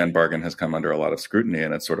that grand bargain has come under a lot of scrutiny,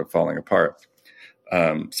 and it's sort of falling apart.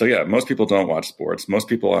 So yeah, most people don't watch sports. Most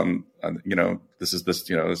people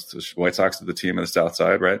this White Sox are the team in the South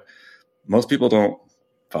Side, right? Most people don't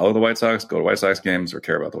follow the White Sox, go to White Sox games, or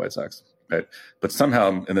care about the White Sox, right? But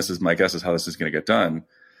somehow, and this is my guess is how this is going to get done,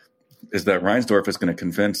 is that Reinsdorf is going to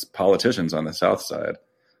convince politicians on the South Side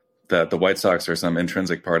that the White Sox are some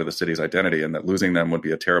intrinsic part of the city's identity, and that losing them would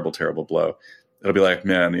be a terrible, terrible blow. It'll be like,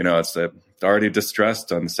 man, it's already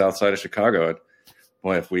distressed on the South Side of Chicago.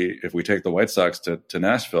 Boy, if we take the White Sox to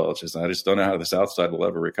Nashville, I just don't know how the South Side will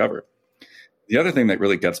ever recover. The other thing that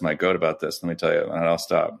really gets my goat about this, let me tell you, and I'll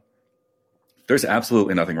stop. There's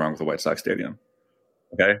absolutely nothing wrong with the White Sox stadium.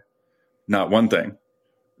 Okay? Not one thing.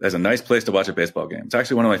 There's a nice place to watch a baseball game. It's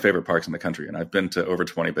actually one of my favorite parks in the country, and I've been to over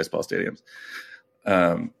 20 baseball stadiums.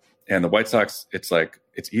 And the White Sox, it's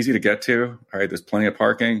easy to get to. All right, there's plenty of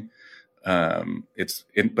parking. But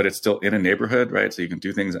it's still in a neighborhood, right? So you can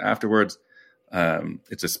do things afterwards.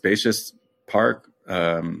 It's a spacious park.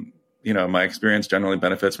 My experience generally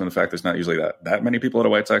benefits from the fact there's not usually that many people at a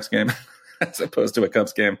White Sox game as opposed to a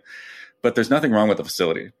Cubs game. But there's nothing wrong with the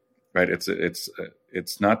facility, right?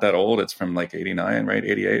 It's not that old. It's from like 89, right?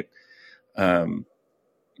 88. And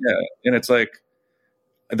it's like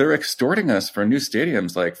they're extorting us for new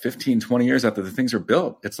stadiums like 15, 20 years after the things are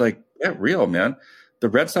built. It's like, get real, man. The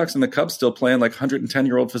Red Sox and the Cubs still play in like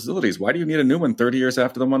 110-year-old facilities. Why do you need a new one 30 years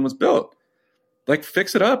after the one was built? Like,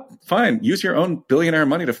 fix it up. Fine. Use your own billionaire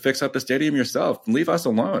money to fix up the stadium yourself. Leave us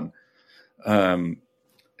alone. And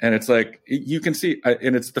it's like, you can see,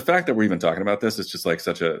 and it's the fact that we're even talking about this is just like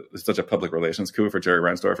such a public relations coup for Jerry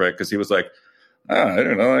Reinsdorf, right? Because he was like, I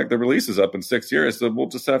don't know, like the release is up in 6 years, so we'll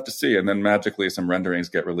just have to see. And then magically some renderings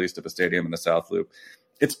get released of a stadium in the South Loop.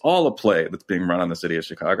 It's all a play that's being run on the city of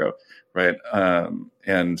Chicago, right? I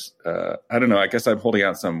don't know, I guess I'm holding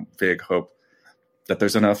out some vague hope that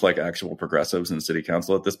there's enough like actual progressives in city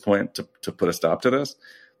council at this point to put a stop to this.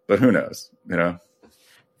 But who knows, No,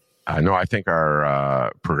 I think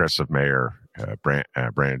our progressive mayor,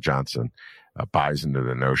 Brandon Johnson, buys into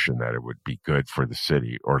the notion that it would be good for the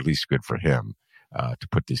city, or at least good for him, to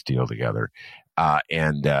put this deal together.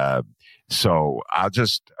 So I'll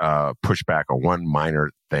just push back on one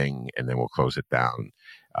minor thing, and then we'll close it down.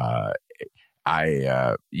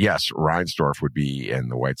 Yes, Reinsdorf would be, and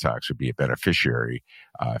the White Sox would be a beneficiary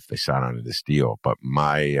if they signed on to this deal. But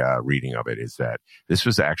my reading of it is that this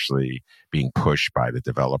was actually being pushed by the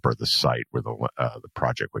developer of the site where the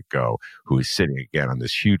project would go, who is sitting again on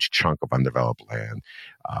this huge chunk of undeveloped land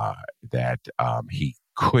that he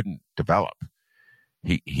couldn't develop.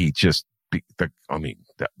 He just. The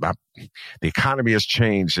economy has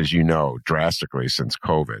changed, as you know, drastically since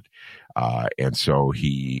COVID. And so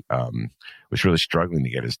he was really struggling to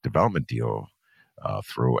get his development deal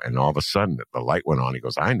through. And all of a sudden, the light went on. He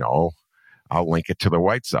goes, I know, I'll link it to the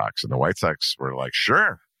White Sox. And the White Sox were like,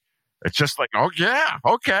 sure. It's just like, oh, yeah,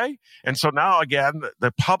 okay. And so now, again,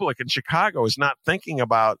 the public in Chicago is not thinking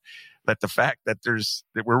about that the fact that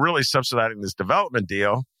we're really subsidizing this development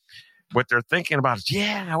deal. What they're thinking about is,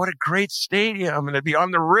 yeah, what a great stadium, and it'd be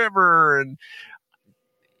on the river, and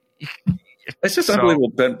it's just unbelievable,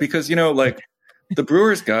 Ben. Because like the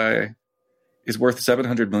Brewers guy is worth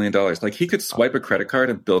 $700 million. Like he could swipe a credit card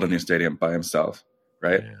and build a new stadium by himself,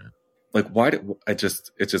 right? Yeah. Like why? It's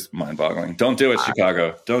just mind-boggling. Don't do it,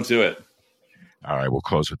 Chicago. Don't do it. All right, we'll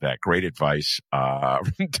close with that. Great advice.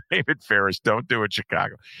 David Faris, don't do it,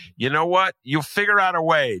 Chicago. You know what? You'll figure out a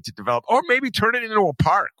way to develop, or maybe turn it into a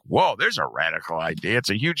park. Whoa, there's a radical idea. It's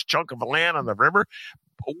a huge chunk of land on the river.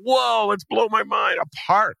 Whoa, let's blow my mind. A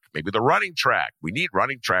park, maybe the running track. We need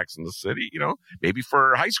running tracks in the city, maybe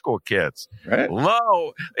for high school kids. Right.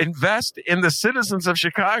 Invest in the citizens of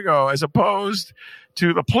Chicago as opposed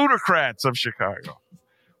to the plutocrats of Chicago.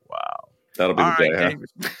 Wow. That'll be the day, huh? David.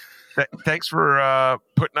 Thanks for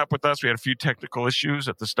putting up with us. We had a few technical issues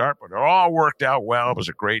at the start, but it all worked out well. It was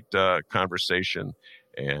a great conversation.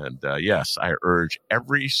 And yes, I urge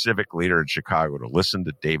every civic leader in Chicago to listen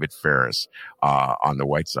to David Faris on the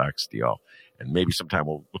White Sox deal. And maybe sometime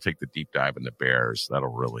we'll take the deep dive in the Bears. That'll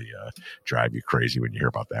really drive you crazy when you hear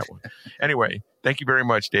about that one. Anyway, thank you very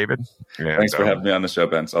much, David. And, thanks for having me on the show,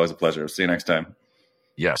 Ben. It's always a pleasure. See you next time.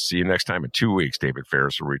 Yes, see you next time in 2 weeks. David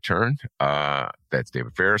Faris will return. That's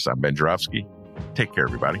David Faris. I'm Ben Jarofsky. Take care,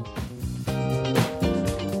 everybody.